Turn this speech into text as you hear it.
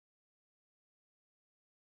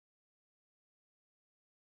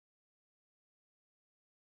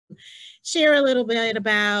share a little bit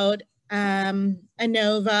about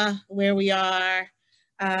INOVA, where we are,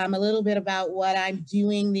 a little bit about what I'm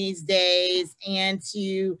doing these days, and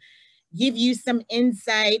to give you some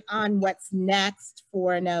insight on what's next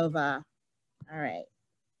for INOVA. All right.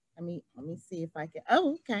 Let me see if I can,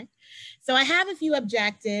 oh, okay. So I have a few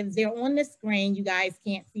objectives. They're on the screen. You guys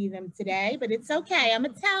can't see them today, but it's okay. I'm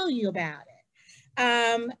gonna tell you about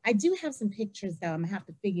it. I do have some pictures though. I'm gonna have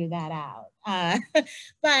to figure that out.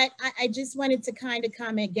 But I just wanted to kind of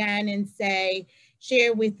come again and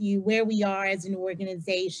share with you where we are as an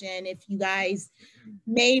organization. If you guys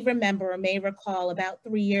may remember or may recall, about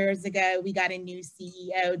 3 years ago, we got a new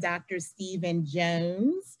CEO, Dr. Stephen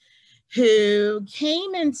Jones, who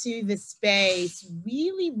came into the space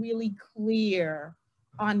really clear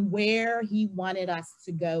on where he wanted us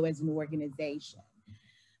to go as an organization.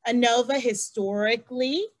 INOVA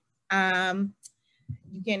historically,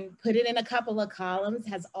 you can put it in a couple of columns,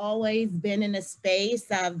 has always been in a space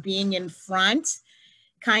of being in front,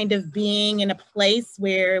 kind of being in a place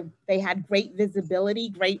where they had great visibility,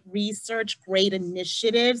 great research, great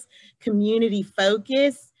initiatives, community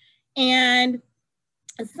focus. And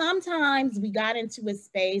sometimes we got into a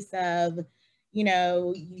space of, you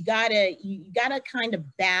know, you gotta kind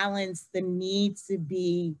of balance the need to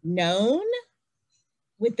be known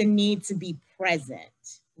with the need to be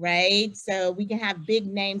present, right? So we can have big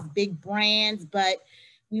names, big brands, but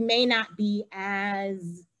we may not be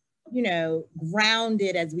as, you know,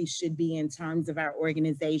 grounded as we should be in terms of our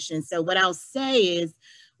organization. So what I'll say is,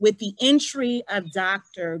 with the entry of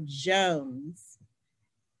Dr. Jones,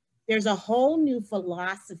 there's a whole new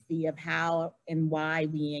philosophy of how and why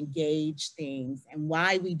we engage things and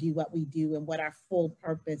why we do what we do and what our full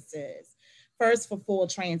purpose is. First, for full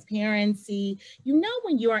transparency, you know,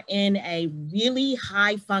 when you're in a really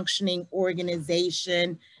high functioning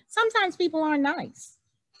organization, sometimes people aren't nice.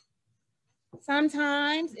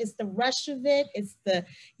 Sometimes it's the rush of it. It's the,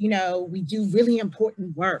 you know, we do really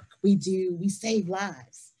important work. We save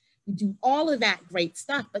lives. We do all of that great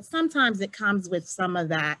stuff, but sometimes it comes with some of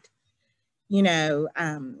that, you know,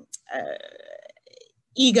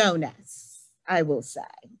 ego-ness, I will say.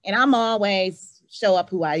 And I'm always show up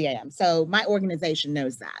who I am. So my organization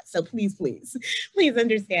knows that. So please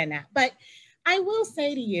understand that. But I will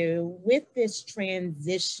say to you, with this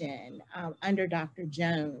transition under Dr.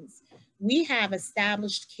 Jones, we have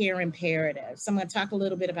established care imperatives. So I'm going to talk a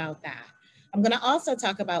little bit about that. I'm going to also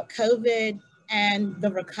talk about COVID and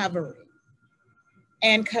the recovery.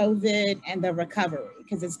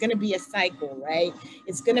 Because it's going to be a cycle, right?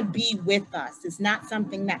 It's going to be with us. It's not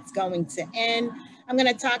something that's going to end. I'm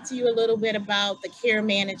going to talk to you a little bit about the care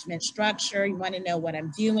management structure. You want to know what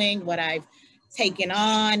I'm doing, what I've taken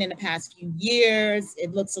on in the past few years.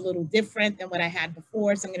 It looks a little different than what I had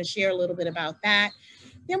before, so I'm going to share a little bit about that.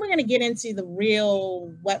 Then we're going to get into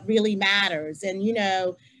what really matters. And, you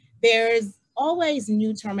know, there's always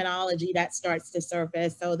new terminology that starts to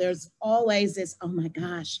surface. So there's always this, oh my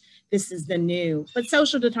gosh, this is the new, but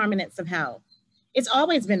social determinants of health. It's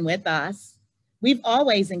always been with us. We've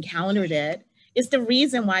always encountered it. It's the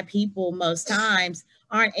reason why people most times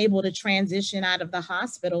aren't able to transition out of the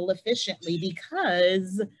hospital efficiently,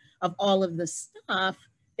 because of all of the stuff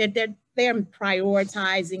that they're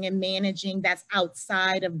prioritizing and managing that's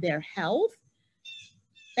outside of their health.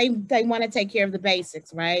 They want to take care of the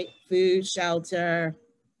basics, right? Food, shelter.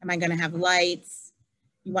 Am I going to have lights?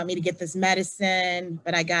 You want me to get this medicine,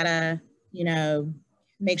 but I got to, you know,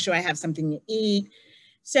 make sure I have something to eat.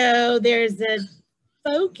 So there's a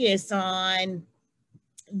focus on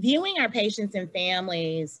viewing our patients and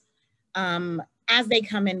families as they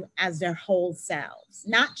come in as their whole selves,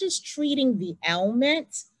 not just treating the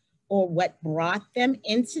ailment or what brought them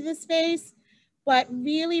into the space, but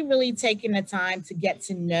really taking the time to get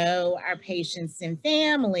to know our patients and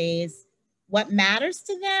families, what matters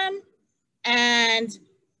to them, and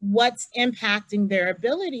what's impacting their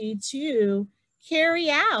ability to carry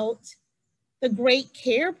out the great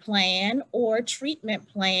care plan or treatment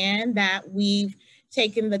plan that we've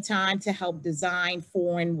taken the time to help design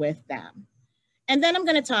for and with them. And then I'm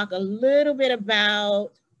going to talk a little bit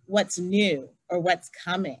about what's new or what's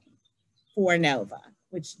coming for INOVA,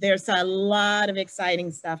 which there's a lot of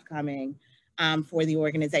exciting stuff coming for the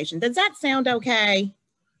organization. Does that sound okay?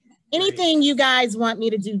 Anything you guys want me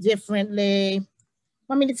to do differently?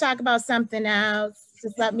 Want me to talk about something else?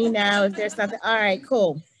 Just let me know if there's something. All right,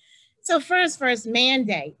 cool. So first,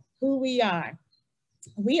 mandate, who we are.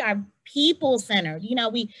 We are people-centered. You know,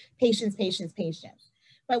 we patients.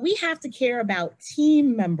 But we have to care about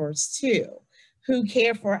team members too. who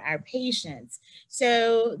care for our patients.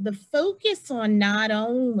 So the focus on not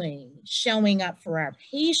only showing up for our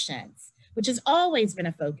patients, which has always been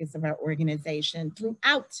a focus of our organization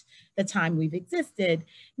throughout the time we've existed,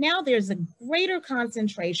 now there's a greater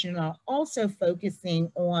concentration on also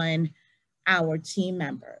focusing on our team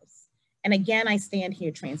members. And again, I stand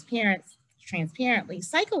here transparently.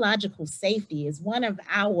 Psychological safety is one of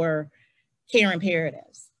our care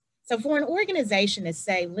imperatives. So for an organization to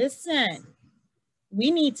say, listen,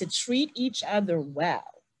 we need to treat each other well.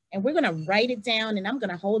 And we're going to write it down, and I'm going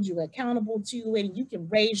to hold you accountable to it. And you can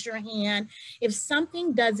raise your hand. If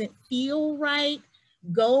something doesn't feel right,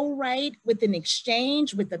 go right with an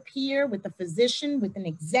exchange, with a peer, with a physician, with an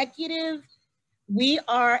executive, we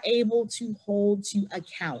are able to hold to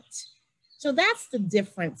account. So that's the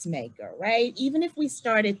difference maker, right? Even if we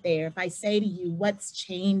started there, if I say to you, what's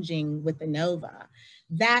changing with INOVA,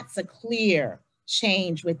 that's a clear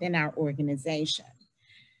change within our organization.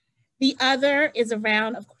 The other is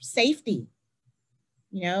around, of course, safety,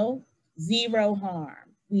 zero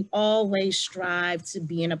harm. We always strive to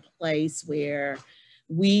be in a place where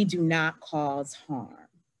we do not cause harm.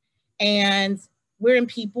 And we're in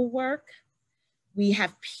people work. We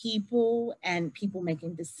have people and people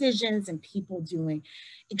making decisions and people doing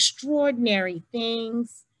extraordinary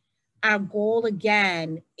things. Our goal,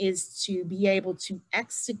 again, is to be able to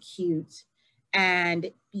execute and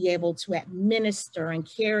be able to administer and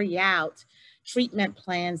carry out treatment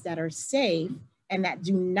plans that are safe and that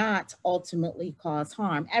do not ultimately cause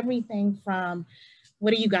harm. Everything from,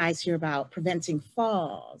 what do you guys hear about? Preventing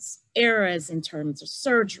falls, errors in terms of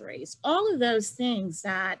surgeries, all of those things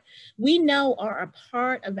that we know are a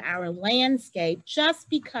part of our landscape just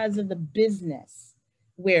because of the business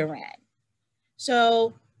we're in.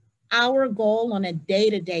 So our goal on a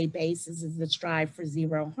day-to-day basis is to strive for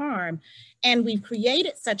zero harm. And we've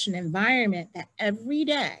created such an environment that every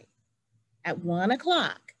day at 1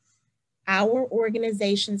 o'clock, our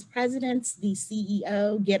organization's presidents, the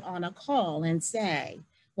CEO, get on a call and say,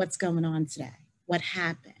 what's going on today? What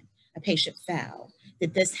happened? A patient fell.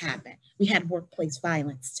 Did this happen? We had workplace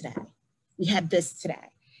violence today. We had this today.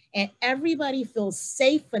 And everybody feels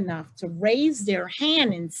safe enough to raise their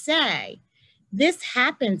hand and say, this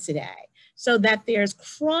happened today, so that there's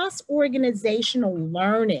cross-organizational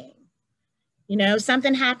learning.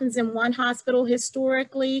 Something happens in one hospital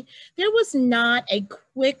historically, there was not a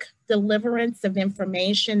quick deliverance of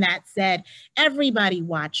information that said, everybody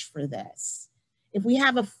watch for this. If we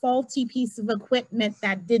have a faulty piece of equipment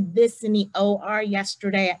that did this in the OR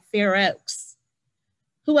yesterday at Fair Oaks,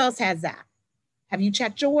 who else has that? Have you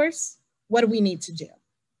checked yours? What do we need to do?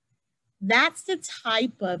 That's the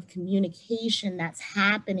type of communication that's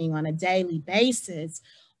happening on a daily basis,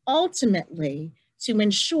 ultimately to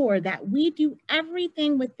ensure that we do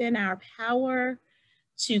everything within our power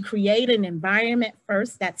to create an environment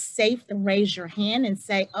first that's safe to raise your hand and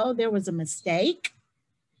say, oh, there was a mistake.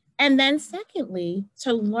 And then secondly,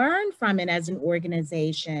 to learn from it as an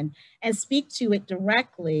organization and speak to it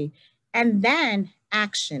directly and then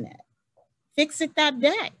action it. Fix it that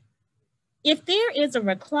day. If there is a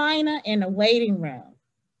recliner in a waiting room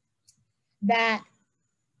that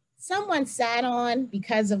someone sat on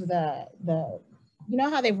because of the you know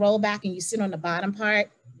how they roll back and you sit on the bottom part?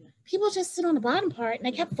 People just sit on the bottom part and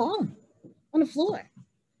they kept falling on the floor.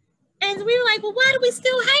 And we were like, well, why do we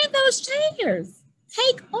still have those chairs?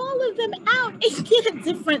 Take all of them out and get a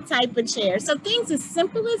different type of chair. So things as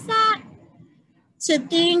simple as that to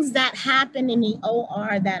things that happen in the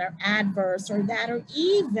OR that are adverse or that are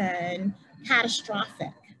even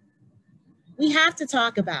catastrophic. We have to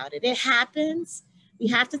talk about it. It happens. We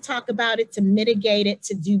have to talk about it to mitigate it,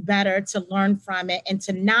 to do better, to learn from it, and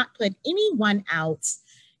to not put anyone else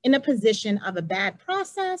in a position of a bad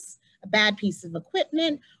process, a bad piece of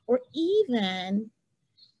equipment, or even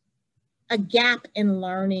a gap in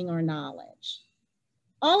learning or knowledge.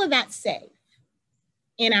 All of that's safe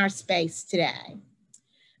in our space today.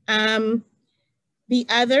 The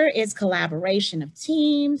other is collaboration of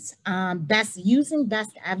teams, using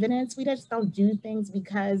best evidence. We just don't do things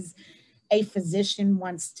because a physician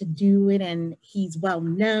wants to do it and he's well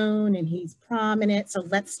known and he's prominent, so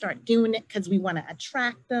let's start doing it because we want to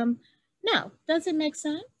attract them. No, does it make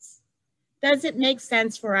sense? Does it make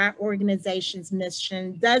sense for our organization's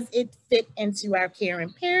mission? Does it fit into our care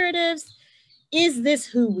imperatives? Is this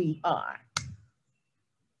who we are?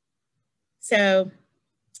 So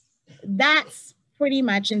that's pretty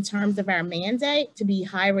much in terms of our mandate, to be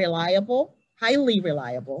highly reliable,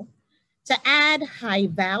 to add high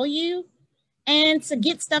value, and to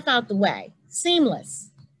get stuff out the way,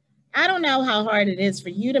 seamless. I don't know how hard it is for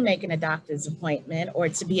you to make a doctor's appointment or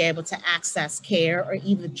to be able to access care or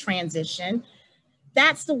even transition.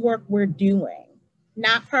 That's the work we're doing.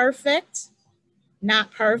 Not perfect,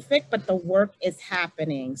 not perfect, but the work is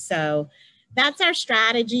happening. So that's our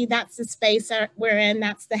strategy. That's the space we're in.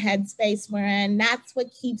 That's the headspace we're in. That's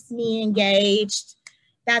what keeps me engaged.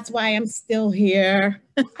 That's why I'm still here.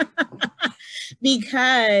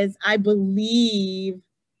 Because I believe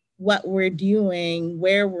what we're doing,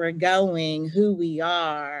 where we're going, who we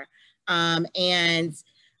are. And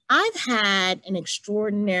I've had an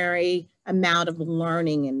extraordinary amount of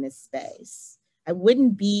learning in this space. I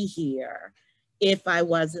wouldn't be here if I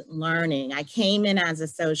wasn't learning. I came in as a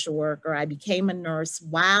social worker. I became a nurse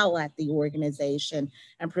while at the organization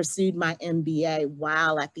and pursued my MBA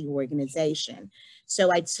while at the organization.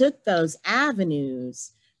 So I took those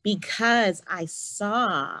avenues because I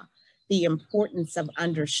saw the importance of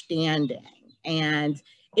understanding, and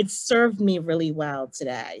it served me really well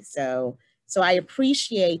today. So I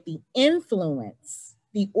appreciate the influence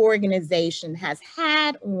the organization has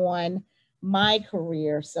had on my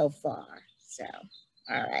career so far. So,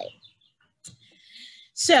 all right.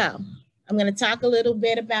 So I'm going to talk a little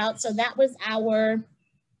bit about, so that was our,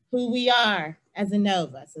 who we are as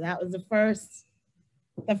INOVA. So that was the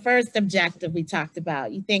first objective we talked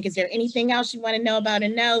about. You think, is there anything else you want to know about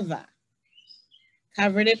INOVA?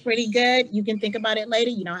 Covered it pretty good. You can think about it later.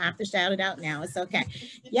 You don't have to shout it out now. It's okay.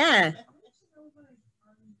 Yeah.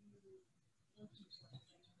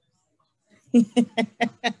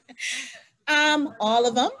 All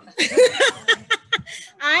of them.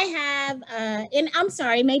 I have, and I'm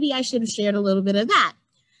sorry, maybe I should have shared a little bit of that.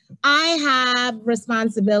 I have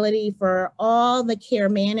responsibility for all the care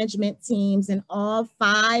management teams in all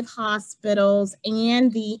 5 hospitals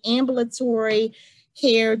and the ambulatory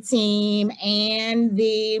care team and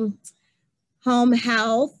the home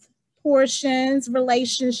health portions,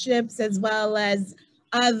 relationships, as well as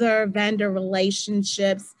other vendor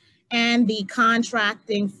relationships, and the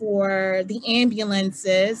contracting for the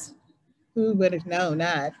ambulances. Who would have known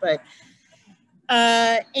that? But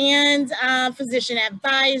and physician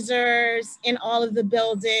advisors in all of the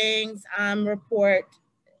buildings report.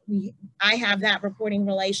 I have that reporting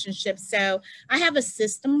relationship. So I have a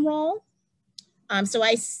system role. So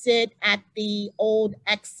I sit at the old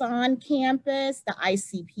Exxon campus, the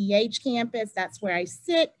ICPH campus. That's where I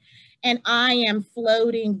sit. And I am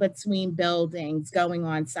floating between buildings, going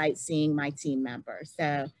on site, seeing my team members.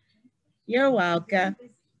 So you're welcome.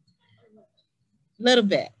 Little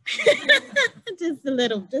bit. Just a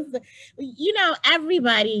little, you know,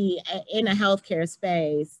 everybody in a healthcare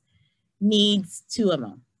space needs 2 of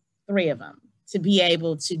them, 3 of them to be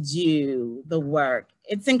able to do the work.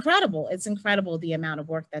 It's incredible. It's incredible the amount of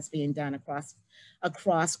work that's being done across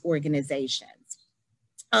organizations.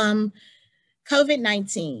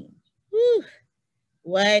 COVID-19.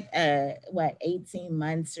 What 18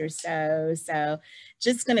 months or so. So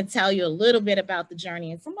just going to tell you a little bit about the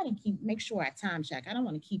journey, and somebody make sure I time check. I don't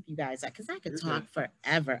want to keep you guys up because I could talk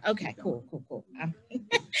forever. Okay, cool.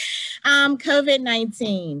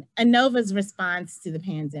 COVID-19, INOVA's response to the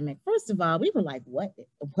pandemic. First of all, we were like, what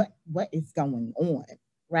is going on,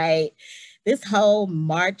 right? This whole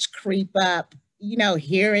March creep up, you know,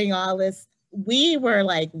 hearing all this, we were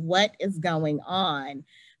like, what is going on?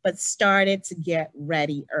 But started to get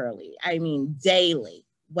ready early. I mean, daily.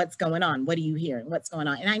 What's going on? What are you hearing? What's going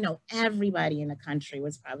on? And I know everybody in the country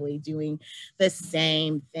was probably doing the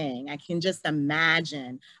same thing. I can just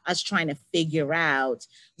imagine us trying to figure out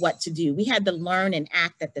what to do. We had to learn and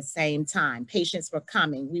act at the same time. Patients were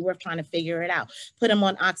coming. We were trying to figure it out. Put them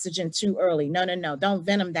on oxygen too early. No. Don't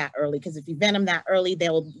vent them that early, because if you vent them that early,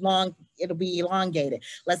 it'll be elongated.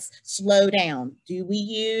 Let's slow down. Do we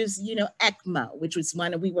use, you know, ECMO, which was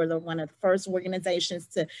one of the first organizations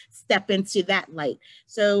to step into that light.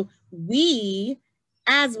 So we,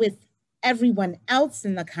 as with everyone else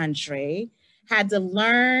in the country, had to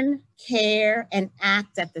learn, care, and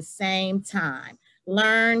act at the same time.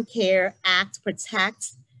 Learn, care, act,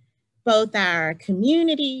 protect both our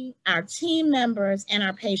community, our team members, and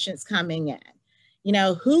our patients coming in. You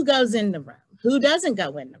know, who goes in the room? Who doesn't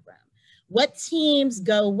go in the room? What teams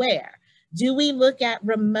go where? Do we look at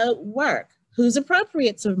remote work? Who's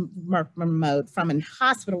appropriate to work remote from a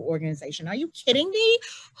hospital organization? Are you kidding me?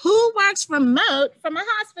 Who works remote from a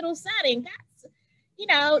hospital setting? That's, you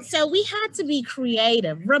know, so we had to be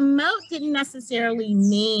creative. Remote didn't necessarily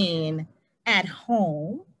mean at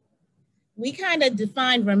home. We kind of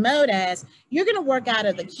defined remote as you're going to work out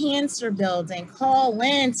of the cancer building, call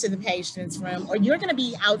in to the patient's room, or you're going to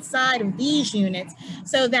be outside of these units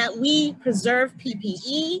so that we preserve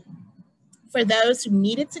PPE, for those who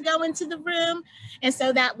needed to go into the room, and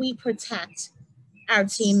so that we protect our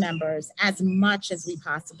team members as much as we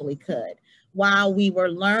possibly could while we were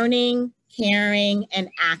learning, caring, and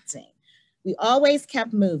acting. We always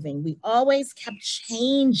kept moving. We always kept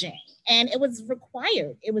changing, and it was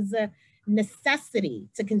required. It was a necessity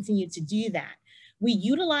to continue to do that. We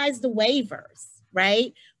utilized the waivers,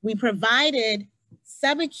 right? We provided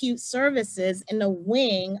subacute services in the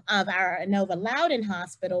wing of our INOVA Loudoun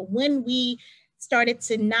Hospital when we started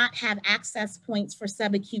to not have access points for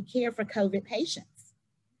subacute care for COVID patients.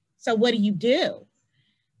 So what do?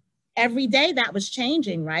 Every day that was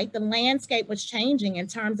changing, right? The landscape was changing in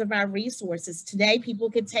terms of our resources. Today, people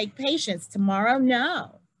could take patients. Tomorrow,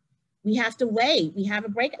 no. We have to wait. We have a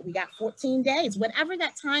break. We got 14 days, whatever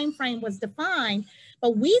that time frame was defined,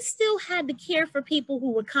 but we still had to care for people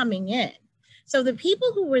who were coming in. So the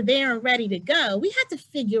people who were there and ready to go, we had to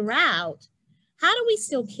figure out, how do we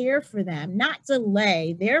still care for them, not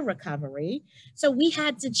delay their recovery? So we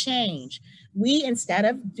had to change. We, instead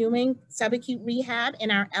of doing subacute rehab in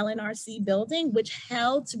our LNRC building, which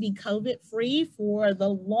held to be COVID-free for the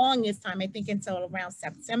longest time, I think until around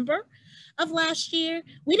September of last year,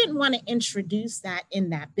 we didn't want to introduce that in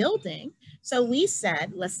that building. So we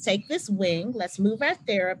said, let's take this wing, let's move our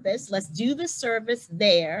therapists, let's do the service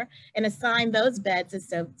there and assign those beds as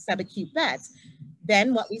subacute beds.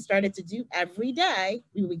 Then what we started to do every day,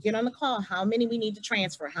 we would get on the call, how many we need to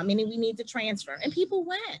transfer, how many we need to transfer, and people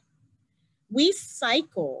went. We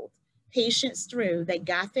cycled patients through, they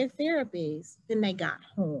got their therapies, then they got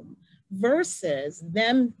home, versus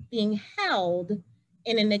them being held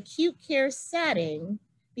in an acute care setting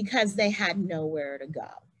because they had nowhere to go.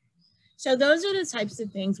 So those are the types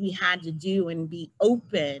of things we had to do and be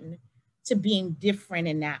open to being different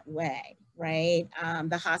in that way, right?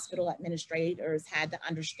 The hospital administrators had to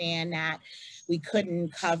understand that we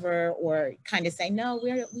couldn't cover or kind of say, no,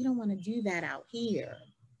 we don't want to do that out here.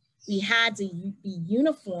 We had to be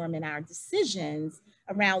uniform in our decisions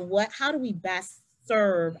around how do we best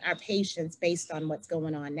serve our patients based on what's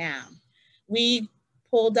going on now. We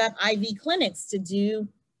pulled up IV clinics to do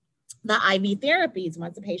the IV therapies.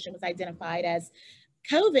 Once a patient was identified as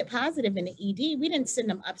COVID positive in the ED, we didn't send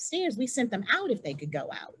them upstairs. We sent them out if they could go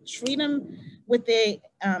out. Treat them with the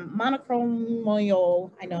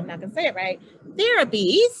monoclonal, I know I'm not going to say it right,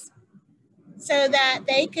 therapies, so that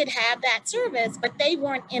they could have that service, but they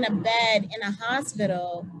weren't in a bed in a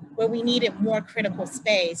hospital where we needed more critical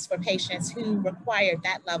space for patients who required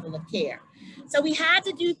that level of care. So we had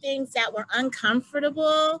to do things that were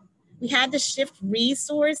uncomfortable. We had to shift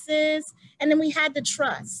resources, and then we had to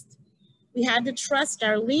trust. We had to trust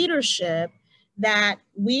our leadership that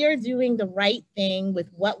we are doing the right thing with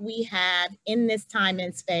what we have in this time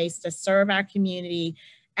and space to serve our community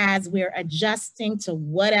as we're adjusting to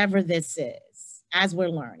whatever this is, as we're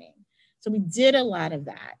learning. So we did a lot of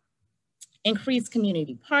that. Increased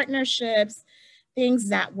community partnerships, things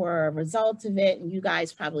that were a result of it, and you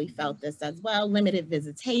guys probably felt this as well, limited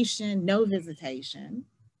visitation, no visitation.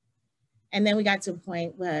 And then we got to a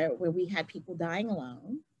point where we had people dying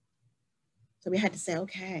alone. So we had to say,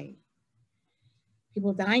 okay,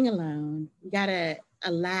 people dying alone, we gotta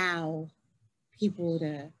allow people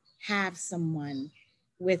to have someone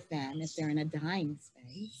with them if they're in a dying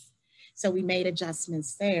space. So we made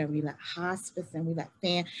adjustments there. We let hospice and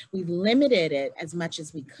we limited it as much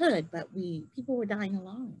as we could, but people were dying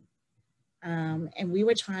alone. And we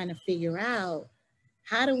were trying to figure out,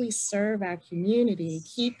 how do we serve our community,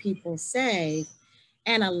 keep people safe,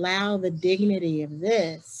 and allow the dignity of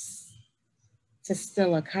this to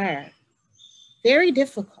still occur? Very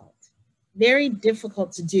difficult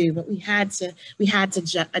to do, but we had to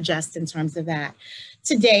adjust in terms of that.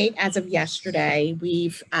 To date, as of yesterday,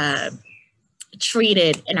 we've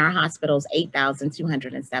treated in our hospitals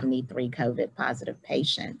 8,273 COVID positive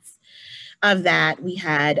patients. Of that, we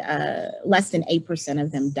had less than 8%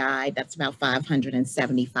 of them died. That's about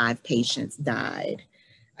 575 patients died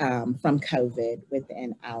from COVID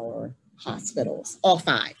within our hospitals, all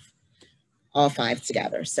five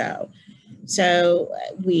together. So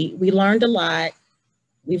we learned a lot.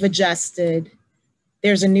 We've adjusted.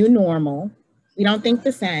 There's a new normal. We don't think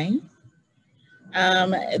the same.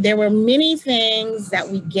 There were many things that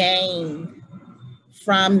we gained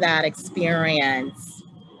from that experience,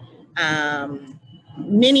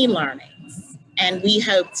 many learnings, and we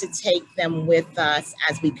hope to take them with us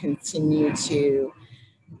as we continue to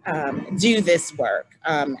do this work.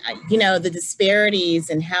 The disparities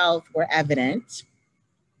in health were evident,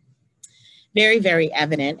 very, very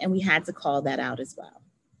evident, and we had to call that out as well.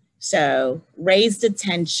 So raised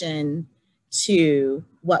attention to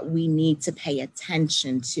what we need to pay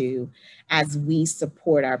attention to as we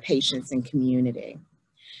support our patients and community.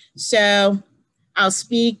 So I'll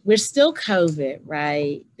speak, we're still COVID,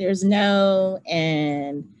 right? There's no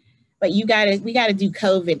end, but we gotta do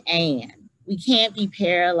COVID and. We can't be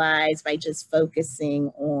paralyzed by just focusing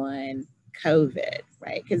on COVID,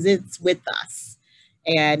 right? Because it's with us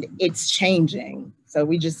and it's changing. So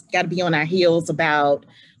we just gotta be on our heels about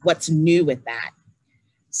what's new with that.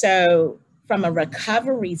 So from a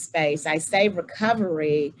recovery space, I say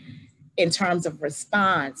recovery in terms of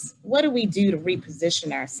response. What do we do to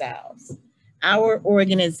reposition ourselves? Our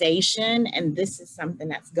organization, and this is something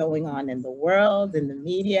that's going on in the world, in the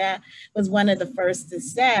media, was one of the first to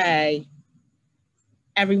say,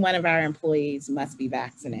 every one of our employees must be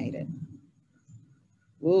vaccinated.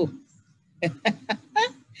 Ooh.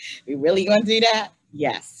 We really gonna do that?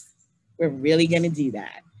 Yes, we're really gonna do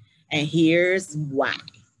that. And here's why.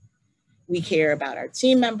 We care about our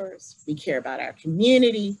team members, we care about our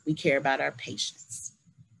community, we care about our patients.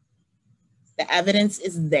 The evidence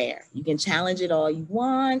is there. You can challenge it all you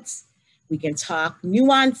want. We can talk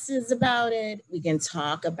nuances about it. We can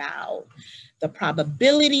talk about the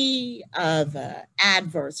probability of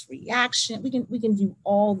adverse reaction. We can do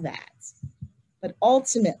all that. But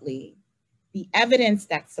ultimately, the evidence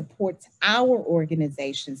that supports our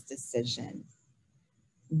organization's decision,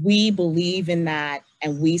 we believe in that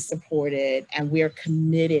and we support it and we're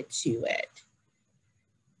committed to it.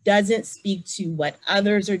 Doesn't speak to what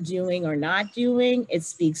others are doing or not doing. It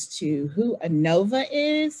speaks to who INOVA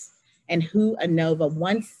is and who INOVA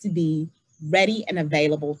wants to be ready and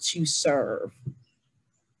available to serve.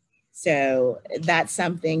 So that's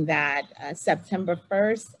something that September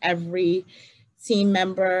 1st, every team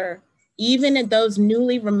member, even those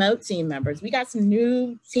newly remote team members, we got some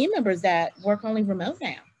new team members that work only remote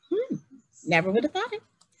now. Never would have thought it.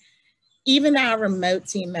 Even our remote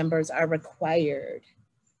team members are required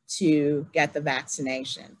to get the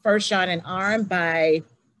vaccination. First shot in arm by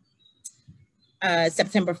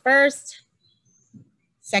September 1st,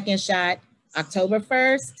 second shot October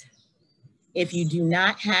 1st. If you do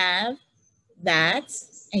not have that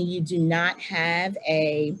and you do not have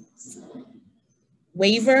a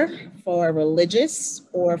waiver for a religious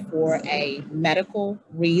or for a medical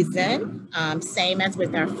reason, same as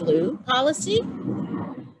with our flu policy,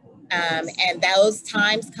 and those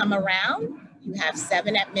times come around, you have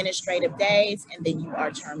 7 administrative days and then you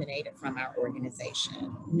are terminated from our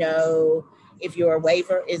organization. No, if your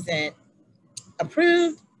waiver isn't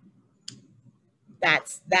approved,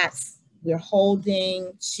 we're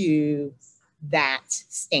holding to that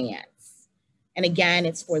stance. And again,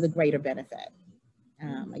 it's for the greater benefit.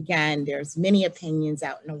 Again, there's many opinions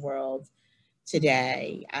out in the world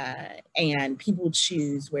today, and people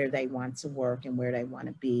choose where they want to work and where they want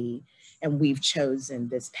to be. And we've chosen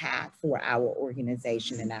this path for our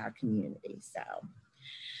organization and our community.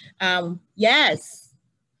 So, yes.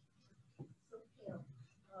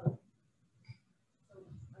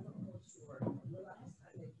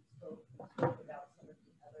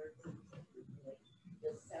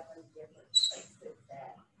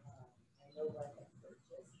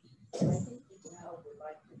 And I think we now would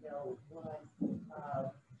like to know one,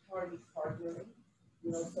 parties partnering,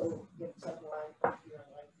 so if someone, like your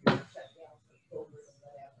shutdown for COVID or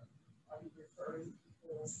whatever, are you referring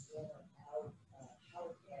people in or out?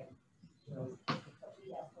 How can, because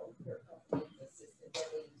we have healthcare companies, assisted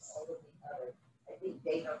living, all of the other, I think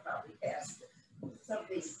Dana probably has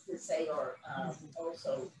something to say, or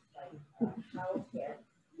also, like, how can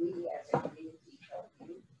we as a community help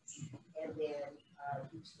you? And then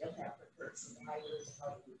you still have the person hires,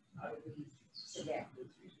 how do we connect with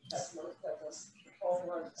you? Because most of us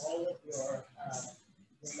run all of your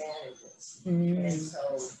managers. And so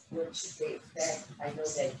what should they expect? I know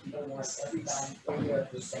that you don't want everybody in there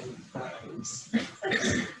at the same time.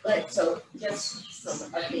 But so just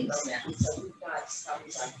some update on that. So we've got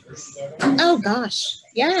probably like 30 minutes. Oh gosh.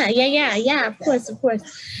 Yeah. Of course.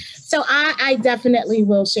 So I definitely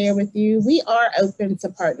will share with you. We are open to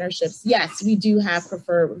partnerships. Yes, we do have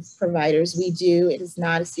preferred providers. We do, it is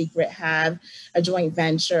not a secret, have a joint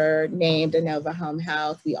venture named INOVA Home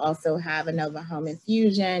Health. We also have INOVA Home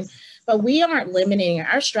Infusion, but we aren't limiting.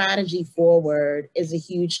 Our strategy forward is a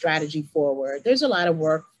huge strategy forward. There's a lot of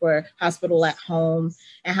work for hospital at home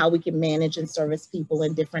and how we can manage and service people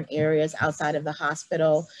in different areas outside of the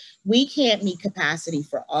hospital. We can't meet capacity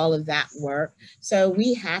for all of that work. So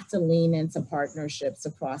we have to lean into partnerships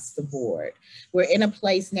across the board. We're in a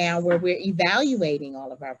place now where we're evaluating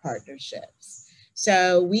all of our partnerships.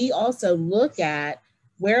 So we also look at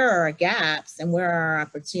where are our gaps and where are our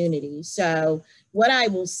opportunities? So what I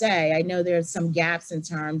will say, I know there's some gaps in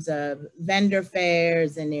terms of vendor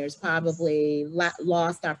fairs, and there's probably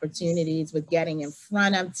lost opportunities with getting in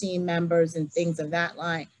front of team members and things of that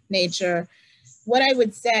nature. What I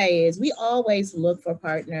would say is we always look for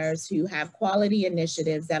partners who have quality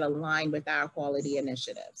initiatives that align with our quality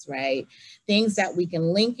initiatives, right? Things that we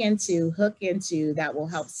can link into, hook into, that will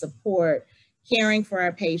help support caring for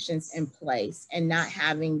our patients in place and not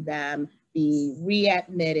having them be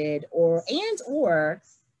readmitted or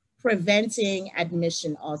preventing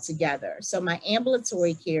admission altogether. So my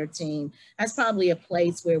ambulatory care team, that's probably a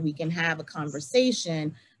place where we can have a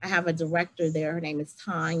conversation. I have a director there, her name is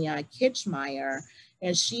Tanya Kitchmeyer,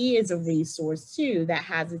 and she is a resource too that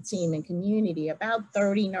has a team in community, about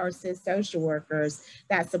 30 nurses, social workers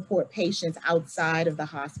that support patients outside of the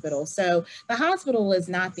hospital. So the hospital is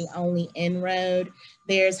not the only inroad.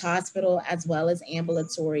 There's hospital as well as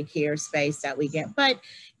ambulatory care space that we get. But,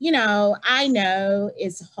 you know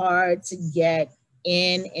it's hard to get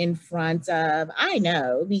in front of, I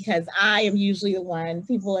know, because I am usually the one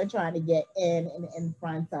people are trying to get in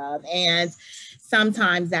front of. And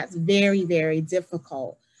sometimes that's very, very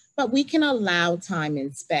difficult, but we can allow time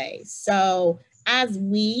and space. So as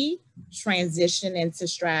we transition into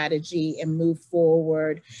strategy and move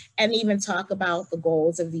forward and even talk about the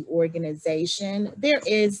goals of the organization, there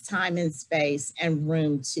is time and space and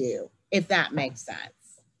room too, if that makes sense.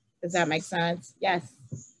 Does that make sense? Yes.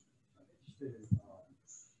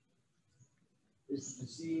 Is the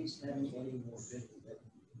disease having any morbidity that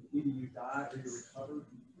either you die or you recover?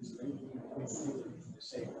 Is there anything you can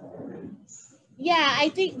say? Yeah, I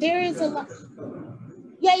think there is a lot.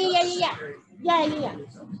 Yeah.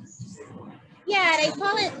 Yeah, they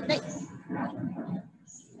call it.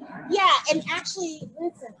 Yeah, and actually,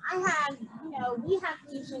 listen, we have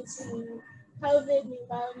patients who COVID,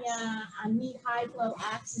 pneumonia, need high flow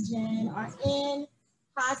oxygen, are in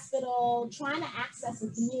hospital trying to access a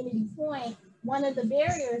community point. One of the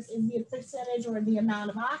barriers is the percentage or the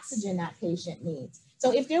amount of oxygen that patient needs.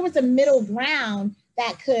 So if there was a middle ground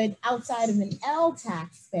that could, outside of an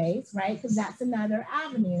LTAC space, right, because that's another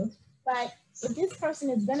avenue, but if this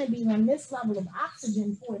person is going to be on this level of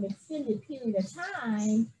oxygen for an extended period of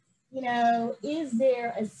time, is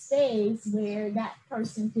there a space where that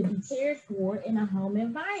person could be cared for in a home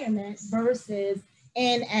environment versus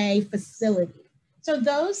in a facility? So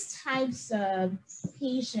those types of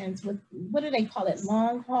patients with, what do they call it,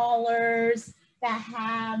 long haulers that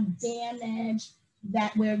have damage,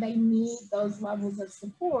 that where they need those levels of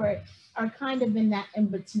support, are kind of in that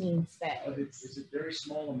in-between space. But is it very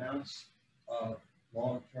small amounts of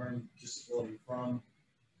long-term disability from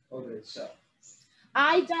COVID itself?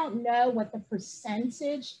 I don't know what the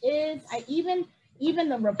percentage is. Even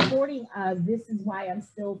the reporting of this is why I'm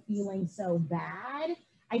still feeling so bad,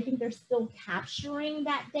 I think they're still capturing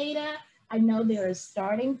that data. I know they're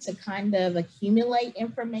starting to kind of accumulate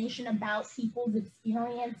information about people's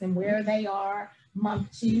experience and where they are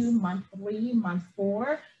month 2, month 3, month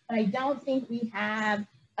 4, but I don't think we have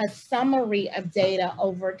a summary of data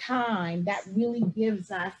over time that really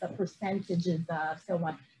gives us the percentages of so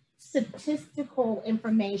on. Statistical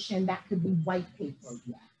information that could be white paper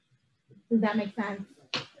yet. Does that make sense?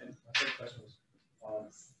 And my third question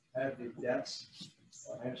was, have the deaths,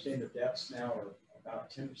 I understand the deaths now are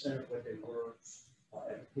about 10% of what they were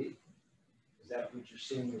at the peak. Is that what you're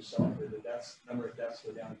seeing yourself, that the number of deaths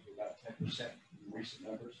go down to about 10% in recent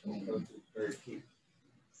numbers as opposed to the very peak?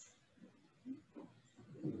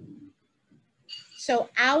 So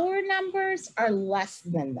our numbers are less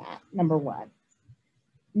than that, number one.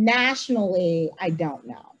 Nationally, I don't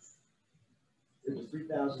know. It was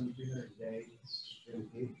 3,300 a day in the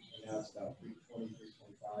peak, and now it's about 320,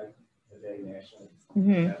 325 a day nationally.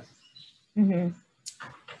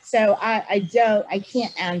 So I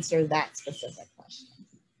can't answer that specific question.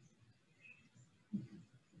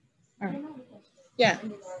 All right. Yeah.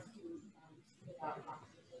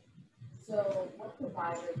 So what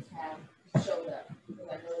providers have showed up? Because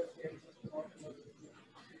I know it's very difficult.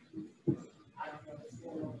 I don't know if it's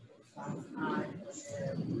going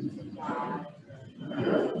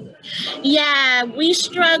Yeah, we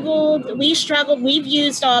struggled. We've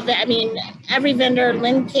used all the, every vendor,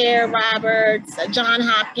 Lincare, Roberts, John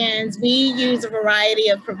Hopkins, we use a variety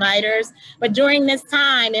of providers. But during this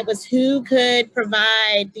time, it was who could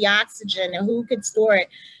provide the oxygen and who could store it.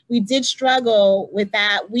 We did struggle with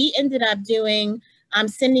that. We ended up doing,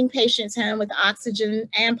 sending patients home with oxygen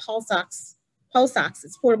and pulse ox pulse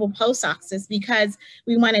oxes, portable pulse oxes, because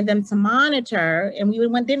we wanted them to monitor, and we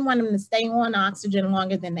didn't want them to stay on oxygen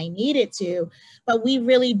longer than they needed to, but we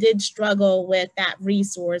really did struggle with that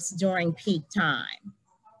resource during peak time.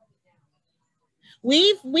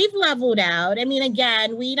 We've leveled out. I mean,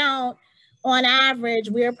 again, we don't, on average,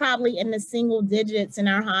 we're probably in the single digits in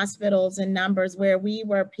our hospitals and numbers, where we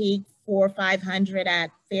were peak 400 or 500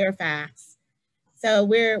 at Fairfax. So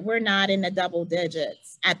we're not in the double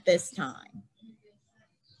digits at this time.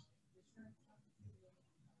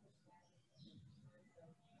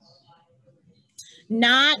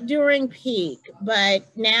 Not during peak, but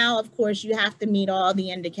now, of course, you have to meet all the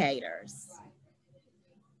indicators.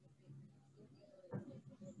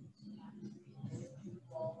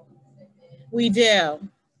 We do.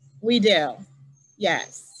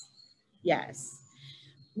 Yes, yes.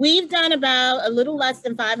 We've done about a little less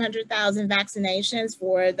than 500,000 vaccinations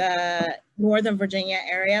for the Northern Virginia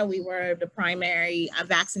area. We were the primary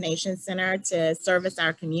vaccination center to service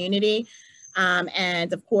our community.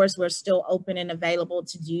 And of course, we're still open and available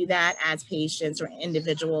to do that as patients or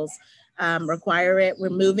individuals require it. We're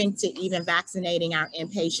moving to even vaccinating our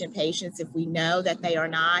inpatient patients if we know that they are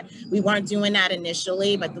not. We weren't doing that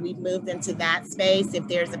initially, but we've moved into that space. If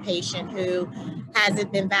there's a patient who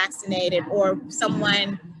hasn't been vaccinated, or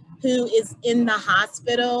someone who is in the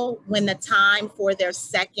hospital when the time for their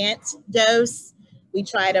second dose, we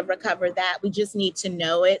try to recover that. We just need to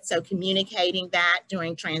know it. So communicating that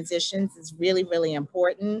during transitions is really, really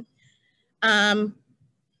important.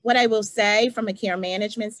 What I will say from a care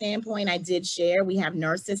management standpoint, I did share, we have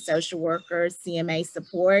nurses, social workers, CMA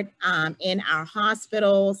support in our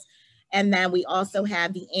hospitals. And then we also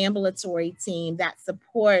have the ambulatory team that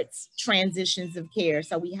supports transitions of care.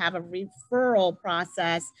 So we have a referral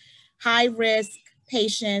process, high risk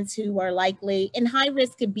patients who are likely, and high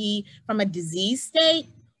risk could be from a disease state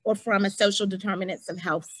or from a social determinants of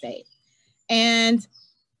health state. And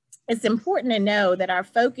it's important to know that our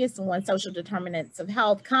focus on social determinants of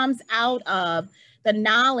health comes out of the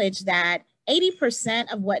knowledge that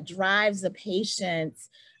 80% of what drives a patient's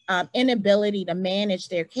inability to manage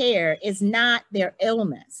their care is not their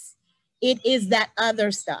illness. It is that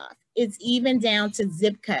other stuff. It's even down to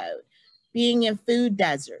zip code. Being in food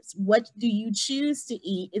deserts, what do you choose to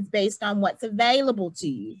eat is based on what's available to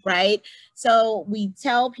you, right? So we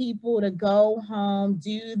tell people to go home,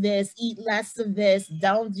 do this, eat less of this,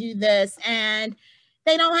 don't do this, and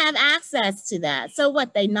they don't have access to that. So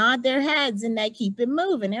what, they nod their heads and they keep it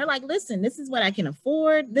moving. They're like, listen, this is what I can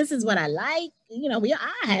afford. This is what I like. You know,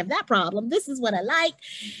 I have that problem. This is what I like,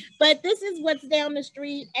 but this is what's down the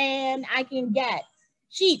street and I can get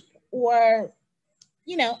cheap or,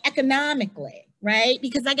 you know, economically, right?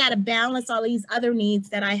 Because I got to balance all these other needs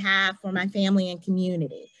that I have for my family and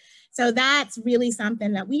community. So that's really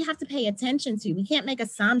something that we have to pay attention to. We can't make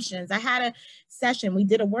assumptions. I had a session, we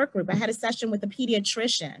did a work group. I had a session with a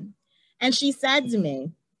pediatrician, and she said to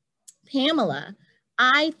me, Pamela,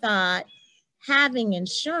 I thought having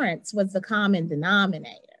insurance was the common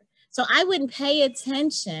denominator. So I wouldn't pay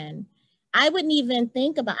attention. I wouldn't even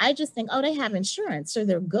think about, I just think, oh, they have insurance, so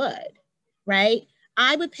they're good, right?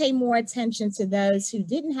 I would pay more attention to those who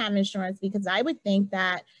didn't have insurance because I would think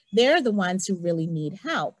that they're the ones who really need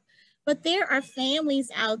help. But there are families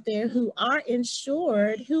out there who are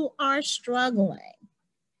insured who are struggling,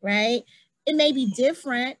 right? It may be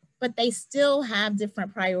different, but they still have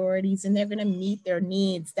different priorities and they're going to meet their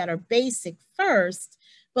needs that are basic first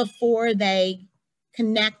before they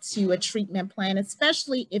connect to a treatment plan,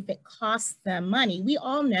 especially if it costs them money. We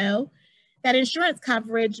all know that insurance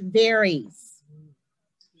coverage varies.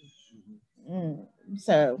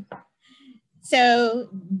 So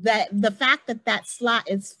that the fact that that slot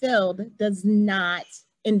is filled does not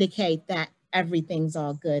indicate that everything's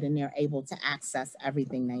all good and they're able to access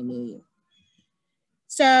everything they need.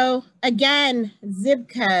 So again, zip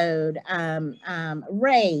code,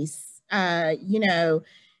 race, you know,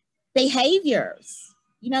 behaviors.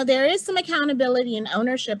 You know, there is some accountability and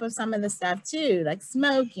ownership of some of the stuff too, like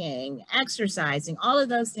smoking, exercising, all of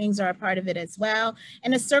those things are a part of it as well.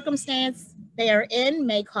 And the circumstance they are in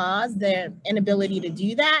may cause their inability to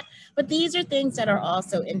do that, but these are things that are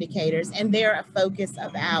also indicators and they're a focus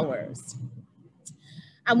of ours.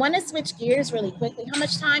 I want to switch gears really quickly. How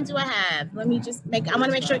much time do I have? Let me just I want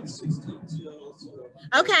to make sure.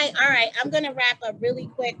 Okay, all right. I'm going to wrap up really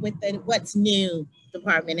quick with the what's new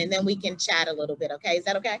department, and then we can chat a little bit. Okay, is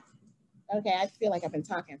that okay? Okay, I feel like I've been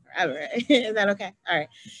talking forever. Is that okay? All right.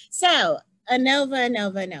 So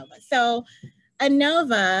INOVA. So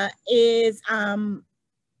INOVA is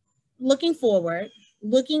looking forward.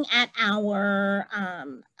 looking at our,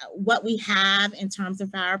 what we have in terms of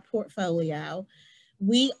our portfolio,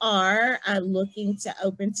 we are looking to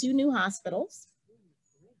open 2 new hospitals.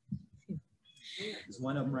 Is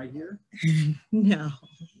one of them right here? No,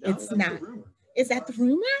 it's not. Is that the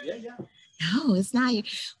rumor? Yeah, yeah. No, it's not.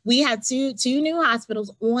 We have two new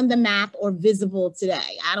hospitals on the map or visible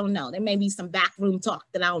today. I don't know. There may be some backroom talk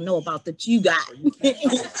that I don't know about that you got.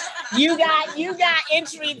 you got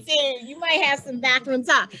entry too. You might have some backroom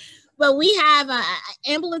talk. But we have an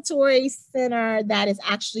ambulatory center that is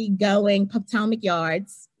actually going Potomac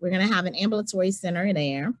Yards. We're going to have an ambulatory center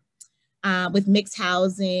there with mixed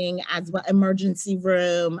housing, as well emergency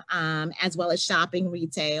room, as well as shopping,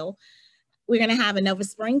 retail. We're going to have INOVA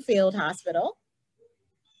Springfield Hospital,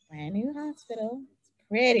 brand new hospital.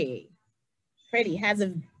 It's pretty, has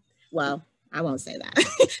a, well, I won't say that.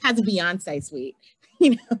 Has a Beyonce suite,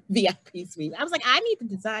 VIP suite. I was like, I need to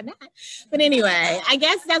design that. But anyway, I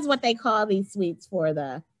guess that's what they call these suites for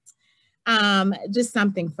the, just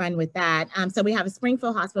something fun with that. So we have a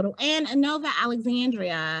Springfield Hospital, and INOVA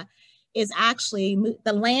Alexandria is actually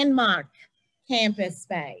the landmark campus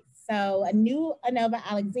space. So a new INOVA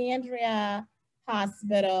Alexandria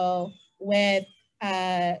hospital with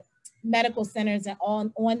medical centers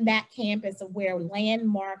on that campus of where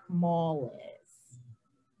Landmark Mall is.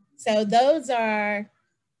 So those are,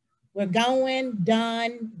 we're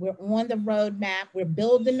done, we're on the roadmap, we're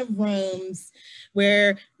building the rooms,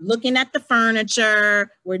 we're looking at the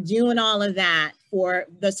furniture, we're doing all of that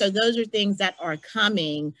so those are things that are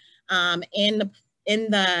coming in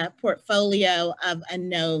the portfolio of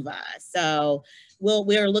INOVA. So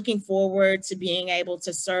we're looking forward to being able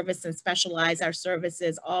to service and specialize our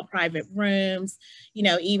services, all private rooms,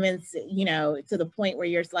 even, to the point where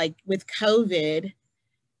you're like with COVID,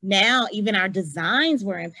 now even our designs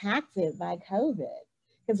were impacted by COVID,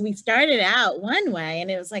 because we started out one way and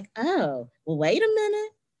it was like, oh, well, wait a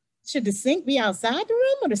minute. Should the sink be outside the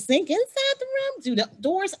room or the sink inside the room? Do the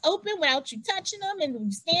doors open without you touching them, and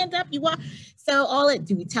you stand up, you walk? So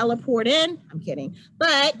do we teleport in? I'm kidding.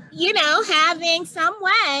 But, having some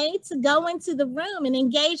way to go into the room and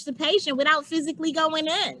engage the patient without physically going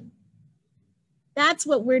in. That's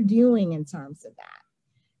what we're doing in terms of that.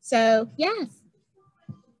 So, yes.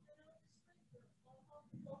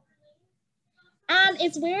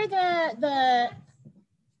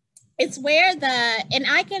 And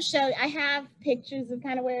I can show you, I have pictures of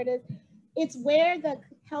kind of where it is. It's where the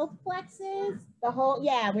healthplex is,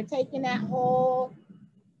 we're taking that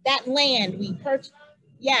land we purchased.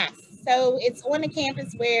 Yes, so it's on the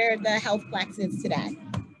campus where the healthplex is today.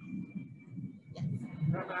 Yes.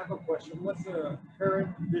 I have a question. What's the current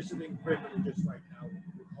visiting privileges right now?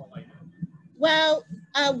 Well,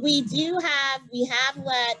 we have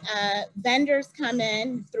let vendors come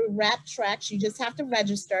in through rep treks. You just have to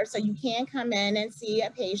register, so you can come in and see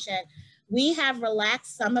a patient. We have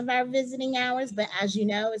relaxed some of our visiting hours, but as you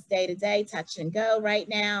know, it's day to day, touch and go right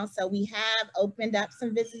now. So we have opened up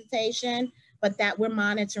some visitation, but that we're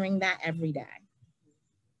monitoring that every day.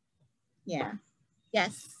 Yeah.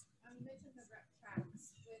 Yes. You mentioned the rep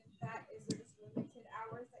tracks. With that, is there just limited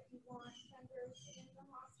hours that you want vendors in the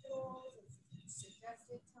hospitals?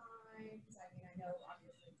 Suggested times? I mean, I know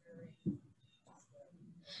obviously during hospital.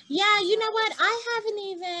 Yeah, you know what?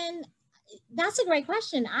 That's a great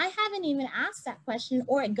question. I haven't even asked that question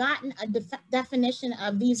or gotten a definition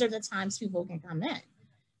of these are the times people can come in.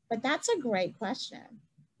 But that's a great question.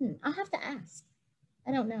 I'll have to ask.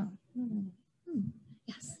 I don't know.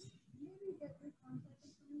 Yes.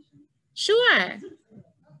 Sure.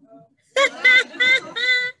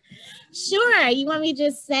 Sure. You want me to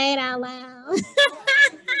just say it out loud?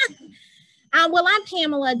 Well, I'm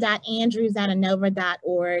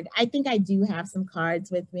Pamela.andrews@inova.org. I think I do have some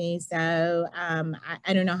cards with me. So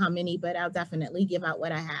I don't know how many, but I'll definitely give out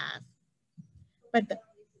what I have.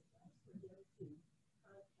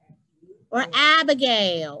 Or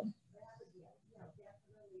Abigail.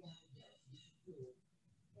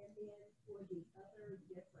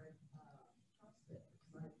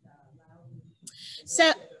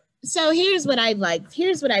 So here's what I like.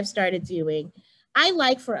 Here's what I've started doing. I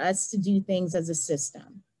like for us to do things as a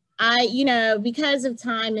system. Because of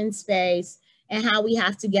time and space and how we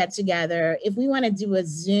have to get together, if we want to do a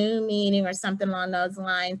Zoom meeting or something along those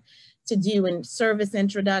lines, to do a service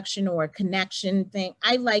introduction or a connection thing,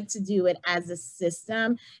 I like to do it as a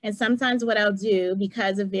system. And sometimes what I'll do,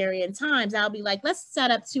 because of varying times, I'll be like, let's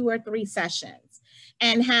set up 2 or 3 sessions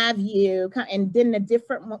and have you come, and then the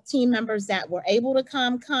different team members that were able to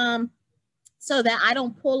come, so that I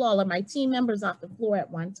don't pull all of my team members off the floor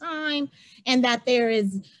at one time, and that there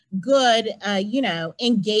is good, you know,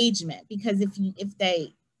 engagement. Because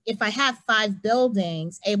if I have 5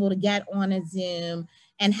 buildings able to get on a Zoom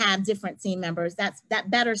and have different team members, that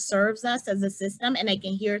better serves us as a system, and they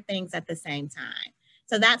can hear things at the same time.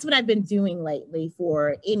 So that's what I've been doing lately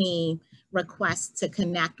for any requests to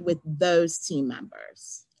connect with those team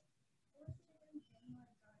members.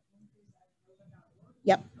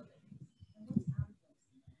 Yep.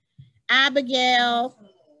 Abigail,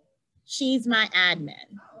 she's my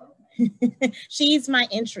admin. She's my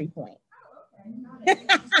entry point.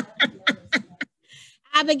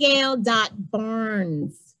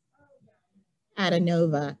 Abigail.Barnes at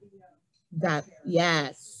INOVA.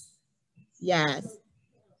 Yes. Yes.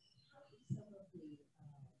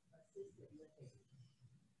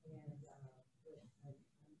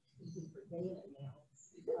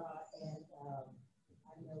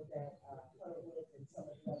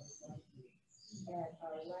 At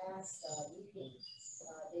our last meeting,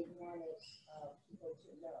 they wanted people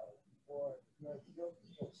to know, or your people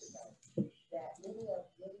to know, that many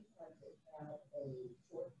times they have a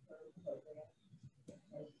short-term program.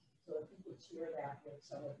 And so if you could share that with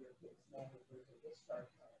some of your kids managers or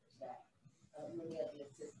discharge planners, that many of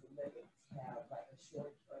the assisted living have like a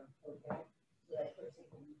short-term program, so that person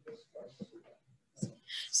can be discharged to them.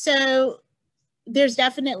 So there's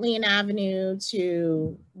definitely an avenue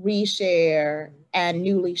to reshare and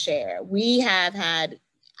newly share. We have had,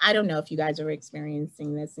 I don't know if you guys are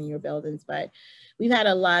experiencing this in your buildings, but we've had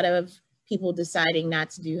a lot of people deciding not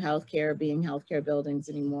to do healthcare, being healthcare buildings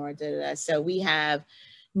anymore. So we have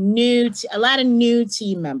a lot of new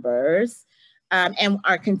team members and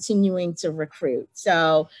are continuing to recruit.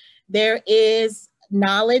 So there is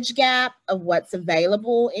knowledge gap of what's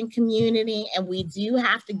available in community, and we do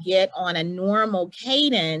have to get on a normal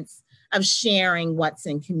cadence of sharing what's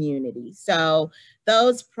in community. So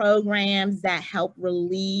those programs that help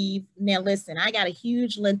relieve, now listen, I got a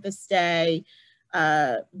huge length of stay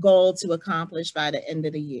goal to accomplish by the end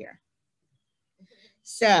of the year.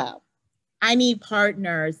 So I need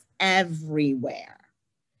partners everywhere.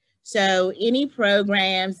 So any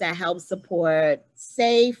programs that help support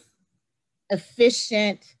safe,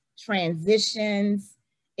 efficient transitions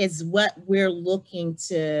is what we're looking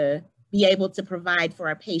to be able to provide for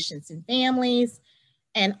our patients and families.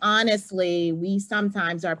 And honestly, we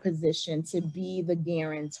sometimes are positioned to be the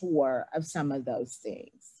guarantor of some of those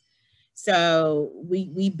things. So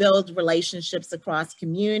we build relationships across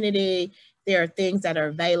community. There are things that are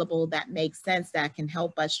available that make sense that can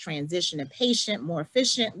help us transition a patient more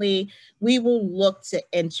efficiently. We will look to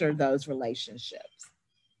enter those relationships.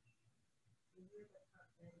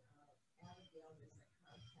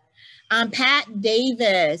 Pat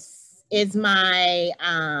Davis is my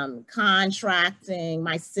contracting,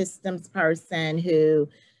 my systems person who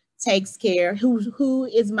takes care, who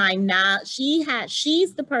is my now, she's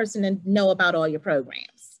the person to know about all your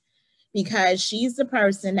programs, because she's the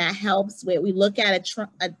person that helps with, we look at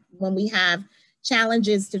when we have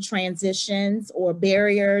challenges to transitions or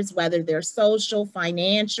barriers, whether they're social,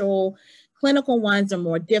 financial, clinical ones are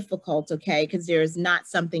more difficult, okay, because there's not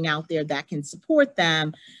something out there that can support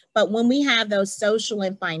them. But when we have those social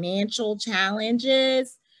and financial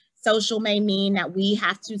challenges, social may mean that we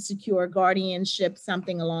have to secure guardianship,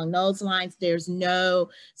 something along those lines. There's no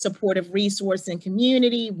supportive resource in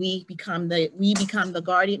community. We become the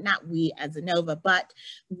guardian, not we as INOVA, but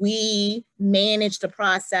we manage the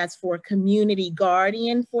process for a community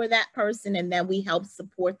guardian for that person, and then we help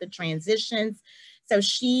support the transitions. So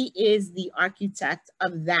she is the architect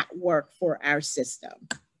of that work for our system.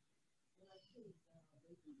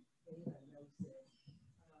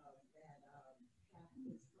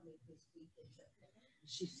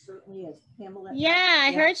 She certainly is. Pamela. Yeah,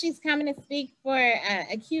 I heard she's coming to speak for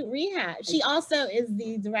acute rehab. She also is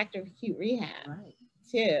the director of acute rehab, right,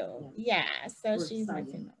 too. Yeah, so we're she's excited.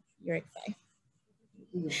 My team. You're excited.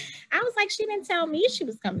 Yeah. I was like, she didn't tell me she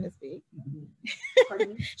was coming to speak.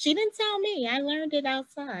 Mm-hmm. She didn't tell me. I learned it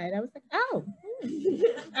outside. I was like, oh,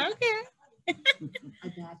 okay. I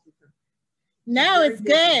got you. No, it's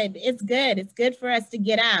good. It's good. It's good for us to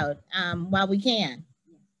get out while we can.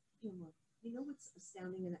 Yeah. You know what's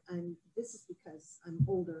astounding, and this is because I'm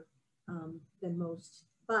older than most,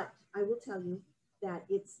 but I will tell you that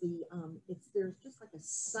there's just like a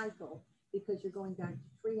cycle, because you're going back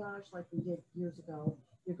to triage like we did years ago.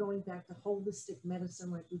 You're going back to holistic medicine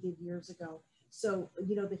like we did years ago. So,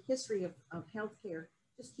 you know, the history of healthcare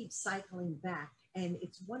just keeps cycling back, and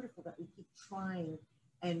it's wonderful that we keep trying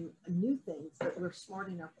and new things, that we're smart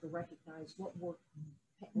enough to recognize what worked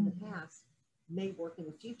in the past may work in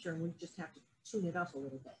the future, and we just have to tune it up a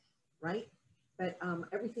little bit, right? But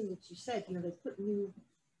everything that you said, you know, they put new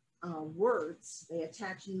words, they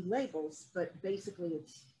attach new labels, but basically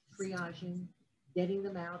it's triaging, getting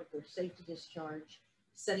them out if they're safe to discharge,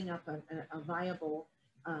 setting up a viable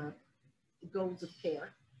goals of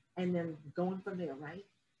care, and then going from there, right?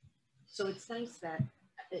 So it's nice that,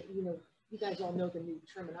 you know, you guys all know the new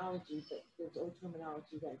terminology, but there's old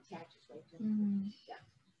terminology that attaches, right? Mm-hmm. Yeah.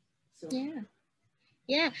 So, Yeah.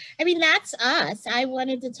 Yeah. I mean, that's us. I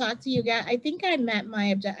wanted to talk to you guys. I think I met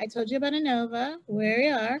my I told you about INOVA, where we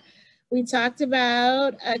are. We talked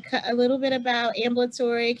about a little bit about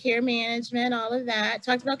ambulatory care management, all of that.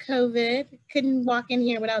 Talked about COVID. Couldn't walk in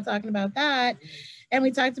here without talking about that. And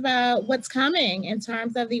we talked about what's coming in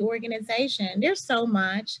terms of the organization. There's so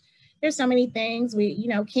much. There's so many things. We, you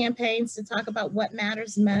know, campaigns to talk about what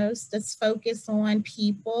matters most. Let's focus on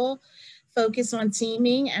people, focus on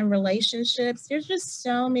teaming and relationships. There's just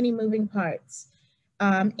so many moving parts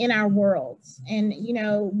in our world. And, you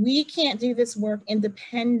know, we can't do this work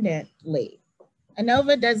independently.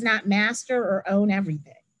 INOVA does not master or own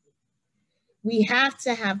everything. We have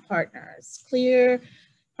to have partners, clear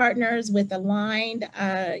partners with aligned,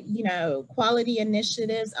 you know, quality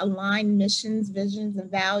initiatives, aligned missions, visions, and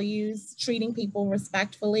values, treating people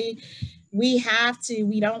respectfully. We have to,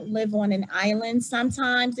 we don't live on an island.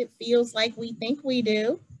 Sometimes it feels like we think we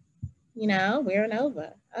do. You know, we're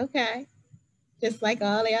INOVA. Okay. Just like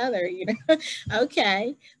all the other, you know,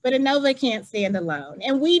 okay. But INOVA can't stand alone.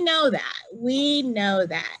 And we know that. We know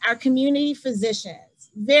that. Our community physicians,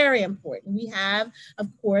 very important. We have, of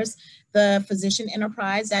course, the physician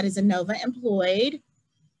enterprise that is INOVA employed.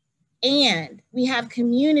 And we have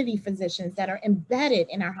community physicians that are embedded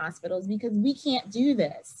in our hospitals because we can't do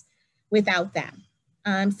this without them.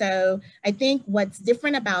 So I think what's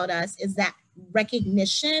different about us is that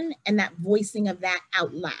recognition and that voicing of that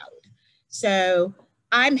out loud. So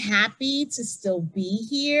I'm happy to still be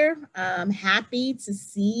here. I'm happy to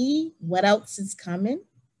see what else is coming.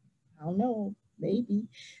 I don't know, maybe.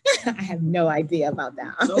 I have no idea about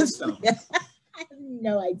that. So. I have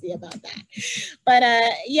no idea about that. But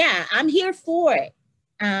yeah, I'm here for it.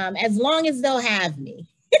 As long as they'll have me,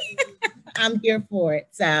 I'm here for it.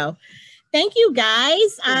 So thank you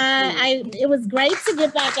guys. It was great to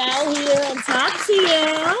get back out here and talk to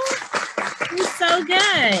you. It was so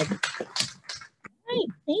good. Great,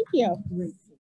 thank you.